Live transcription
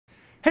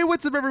Hey,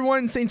 what's up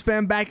everyone?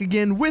 Saintsfan back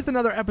again with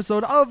another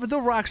episode of the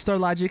Rockstar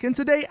Logic, and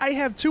today I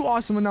have two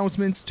awesome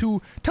announcements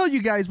to tell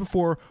you guys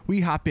before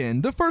we hop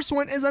in. The first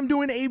one is I'm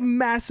doing a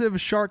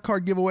massive shark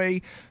card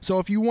giveaway, so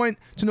if you want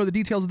to know the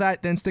details of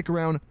that, then stick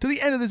around to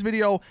the end of this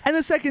video. And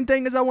the second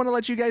thing is I want to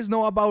let you guys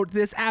know about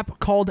this app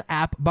called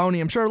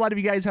AppBounty. I'm sure a lot of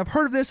you guys have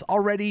heard of this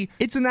already.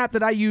 It's an app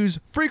that I use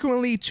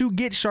frequently to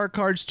get shark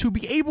cards to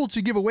be able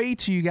to give away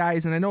to you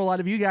guys, and I know a lot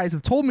of you guys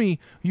have told me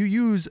you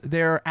use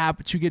their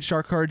app to get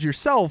shark cards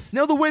yourself.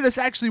 Now, the way this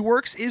actually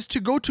works is to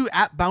go to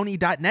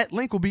appbounty.net,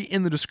 link will be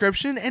in the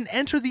description, and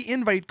enter the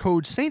invite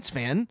code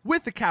Saintsfan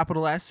with a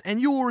capital S, and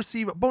you will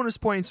receive bonus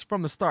points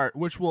from the start,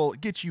 which will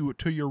get you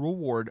to your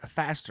reward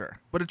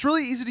faster. But it's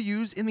really easy to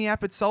use in the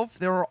app itself.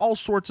 There are all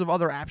sorts of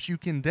other apps you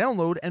can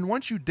download, and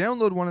once you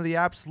download one of the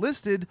apps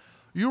listed,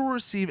 you will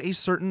receive a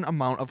certain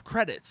amount of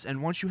credits,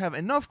 and once you have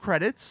enough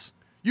credits,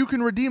 you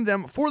can redeem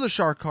them for the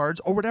shark cards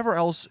or whatever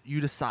else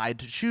you decide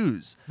to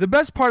choose. The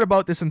best part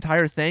about this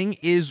entire thing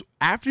is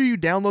after you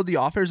download the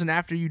offers and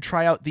after you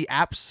try out the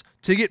apps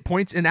to get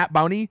points in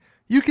AppBounty,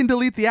 you can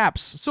delete the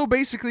apps. So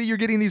basically you're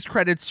getting these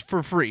credits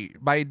for free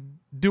by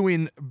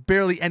doing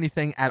barely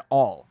anything at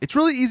all. It's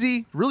really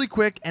easy, really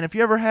quick, and if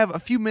you ever have a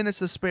few minutes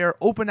to spare,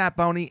 open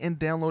AppBounty and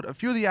download a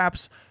few of the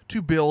apps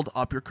to build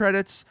up your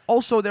credits.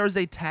 Also, there is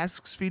a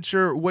tasks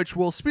feature which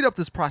will speed up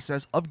this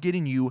process of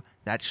getting you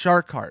that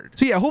shark card.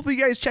 So yeah, hopefully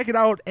you guys check it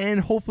out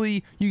and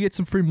hopefully you get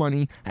some free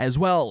money as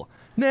well.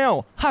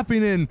 Now,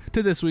 hopping in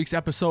to this week's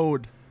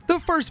episode. The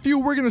first few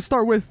we're going to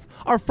start with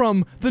are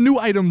from the new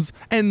items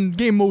and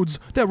game modes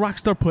that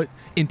Rockstar put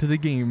into the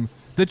game.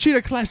 The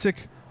Cheetah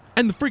Classic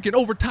and the freaking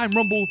Overtime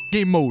Rumble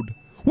game mode.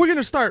 We're going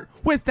to start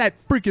with that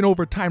freaking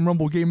Overtime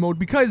Rumble game mode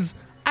because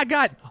I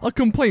got a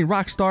complaint,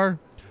 Rockstar.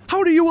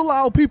 How do you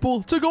allow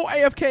people to go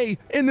AFK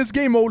in this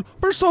game mode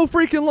for so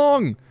freaking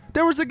long?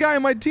 There was a guy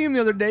on my team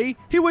the other day,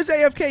 he was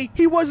AFK,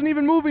 he wasn't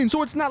even moving,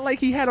 so it's not like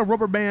he had a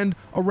rubber band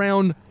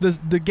around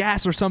the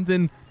gas or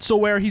something, so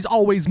where he's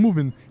always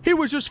moving. He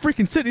was just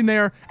freaking sitting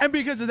there, and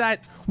because of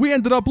that, we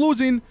ended up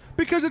losing,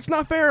 because it's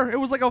not fair. It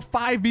was like a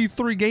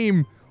 5v3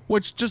 game,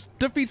 which just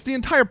defeats the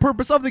entire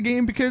purpose of the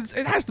game, because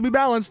it has to be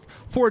balanced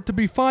for it to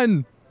be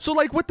fun. So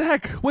like, what the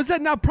heck, was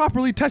that not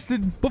properly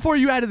tested before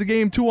you added the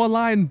game to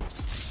online?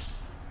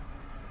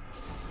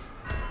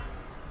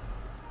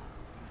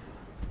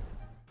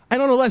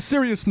 And on a less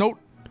serious note,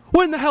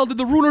 when the hell did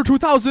the Ruiner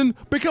 2000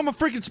 become a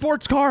freaking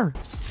sports car?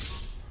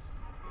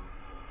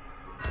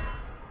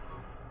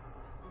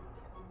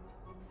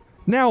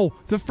 Now,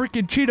 the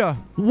freaking Cheetah,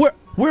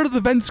 where do the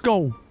vents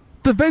go?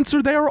 The vents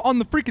are there on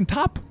the freaking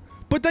top,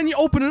 but then you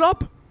open it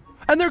up,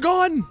 and they're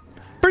gone!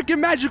 Freaking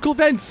magical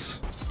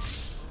vents!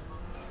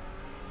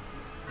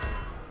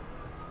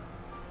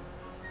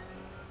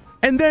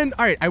 And then,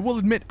 alright, I will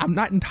admit, I'm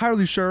not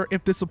entirely sure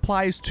if this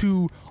applies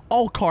to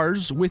all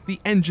cars with the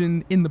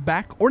engine in the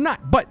back or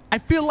not, but I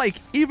feel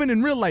like even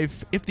in real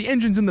life, if the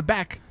engine's in the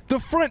back, the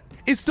front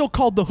is still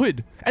called the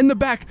hood, and the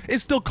back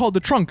is still called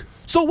the trunk.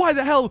 So why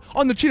the hell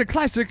on the Cheetah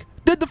Classic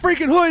did the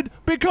freaking hood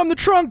become the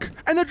trunk,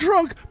 and the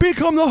trunk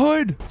become the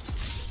hood?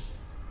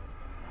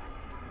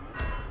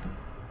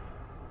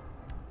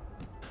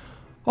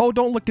 Oh,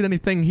 don't look at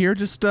anything here,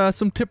 just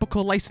some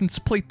typical license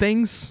plate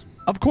things.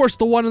 Of course,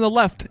 the one on the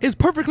left is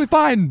perfectly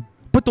fine,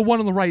 but the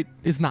one on the right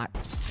is not.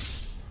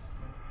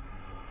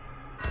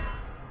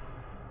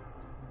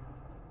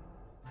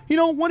 You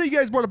know, one of you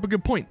guys brought up a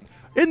good point.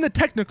 In the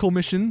technical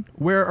mission,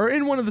 or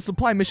in one of the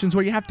supply missions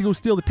where you have to go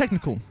steal the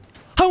technical,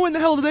 how in the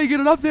hell did they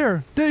get it up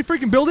there? Did they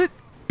freaking build it?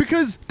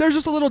 Because there's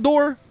just a little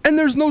door, and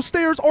there's no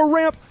stairs or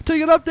ramp to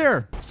get up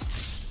there.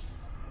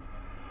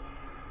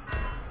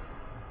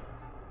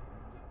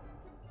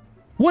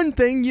 One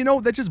thing, you know,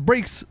 that just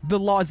breaks the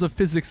laws of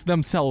physics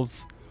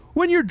themselves.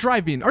 When you're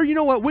driving, or you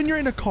know what, when you're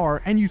in a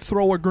car and you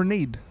throw a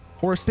grenade,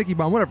 or a sticky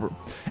bomb, whatever,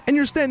 and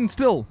you're standing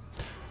still,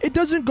 it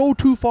doesn't go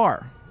too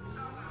far.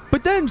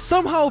 But then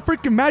somehow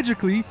freaking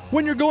magically,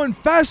 when you're going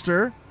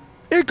faster,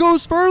 it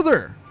goes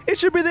further. It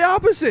should be the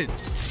opposite.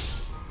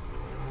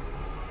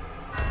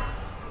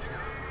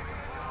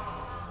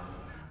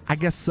 I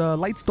guess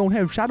lights don't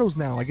have shadows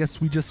now. I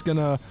guess we just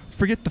gonna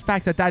forget the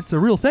fact that that's a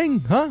real thing,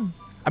 huh?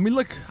 I mean,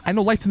 look, I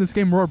know lights in this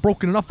game are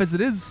broken enough as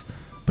it is,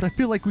 but I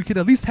feel like we could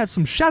at least have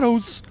some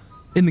shadows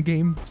in the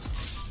game.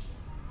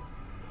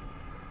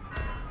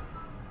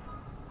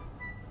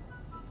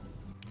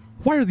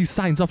 Why are these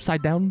signs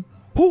upside down?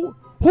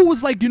 Who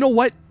was like, you know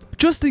what?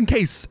 Just in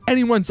case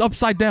anyone's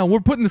upside down, we're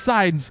putting the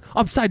signs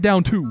upside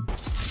down too.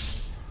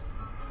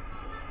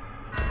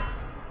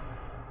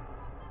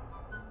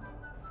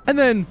 And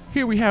then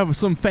here we have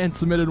some fan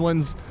submitted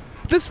ones.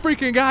 This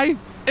freaking guy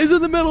is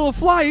in the middle of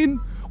flying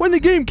when the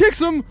game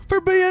kicks him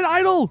for being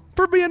idle,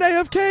 for being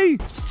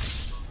AFK.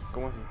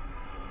 Go on.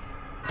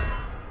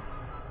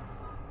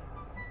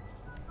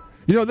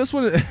 You know, this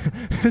one,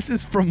 this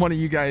is from one of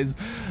you guys.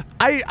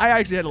 I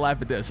actually had to laugh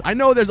at this. I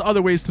know there's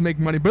other ways to make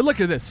money, but look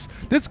at this.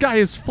 This guy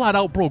is flat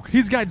out broke.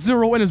 He's got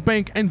 $0 in his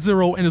bank and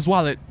 $0 in his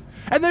wallet.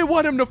 And they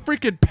want him to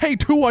freaking pay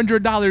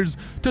 $200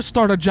 to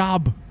start a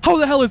job. How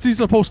the hell is he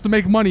supposed to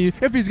make money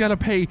if he's gotta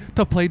pay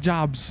to play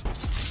jobs?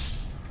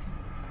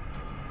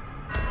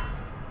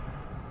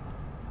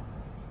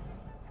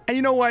 And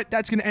you know what?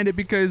 That's going to end it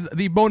because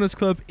the bonus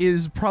clip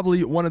is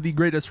probably one of the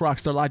greatest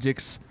Rockstar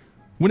logics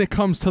when it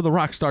comes to the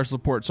Rockstar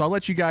support. So I'll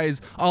let you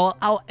guys,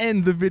 I'll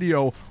end the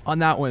video on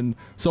that one.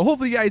 So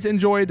hopefully you guys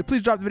enjoyed.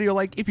 Please drop the video a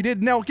like if you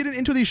did. Now getting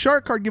into the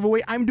shark card giveaway,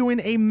 I'm doing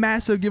a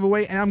massive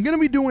giveaway and I'm going to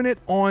be doing it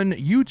on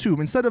YouTube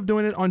instead of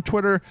doing it on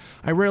Twitter.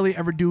 I rarely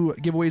ever do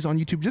giveaways on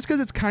YouTube just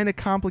because it's kind of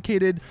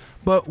complicated.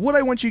 But what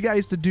I want you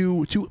guys to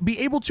do to be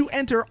able to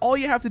enter, all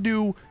you have to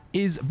do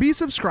is be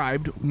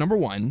subscribed, number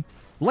 1.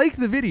 Like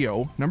the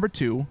video, number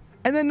 2,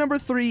 and then number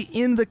 3,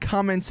 in the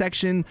comment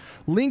section,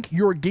 link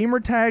your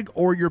gamertag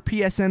or your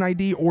PSN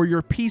ID or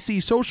your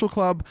PC social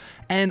club,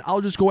 and I'll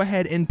just go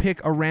ahead and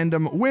pick a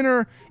random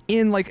winner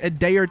in like a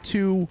day or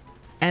 2,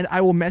 and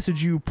I will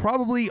message you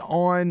probably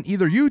on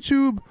either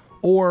YouTube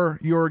or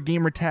your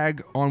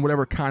gamertag on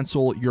whatever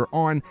console you're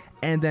on,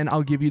 and then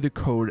I'll give you the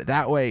code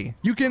that way.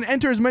 You can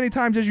enter as many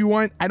times as you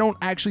want. I don't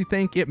actually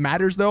think it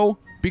matters though,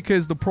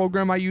 because the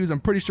program I use, I'm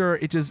pretty sure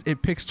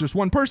it picks just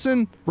one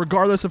person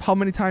regardless of how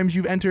many times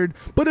you've entered.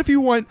 But if you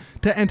want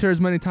to enter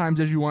as many times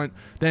as you want,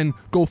 then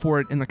go for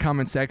it in the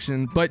comment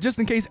section. But just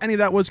in case any of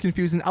that was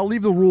confusing, I'll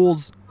leave the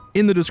rules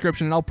in the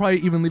description, and I'll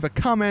probably even leave a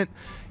comment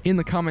in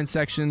the comment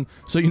section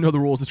so you know the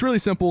rules. It's really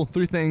simple.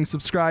 3 things: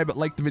 subscribe,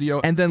 like the video,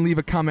 and then leave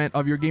a comment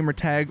of your gamer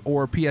tag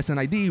or PSN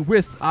ID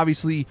with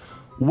obviously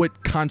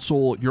what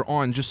console you're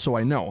on, just so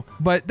I know.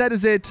 But that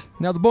is it.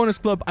 Now the bonus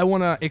clip, I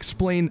want to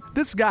explain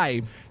this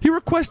guy. He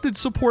requested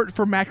support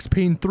for Max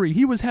Payne 3.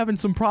 He was having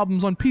some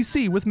problems on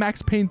PC with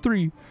Max Payne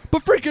 3,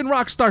 but freaking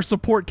Rockstar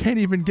support can't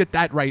even get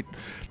that right.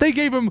 They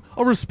gave him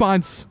a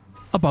response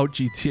about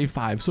GTA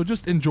 5, so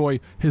just enjoy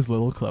his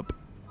little clip.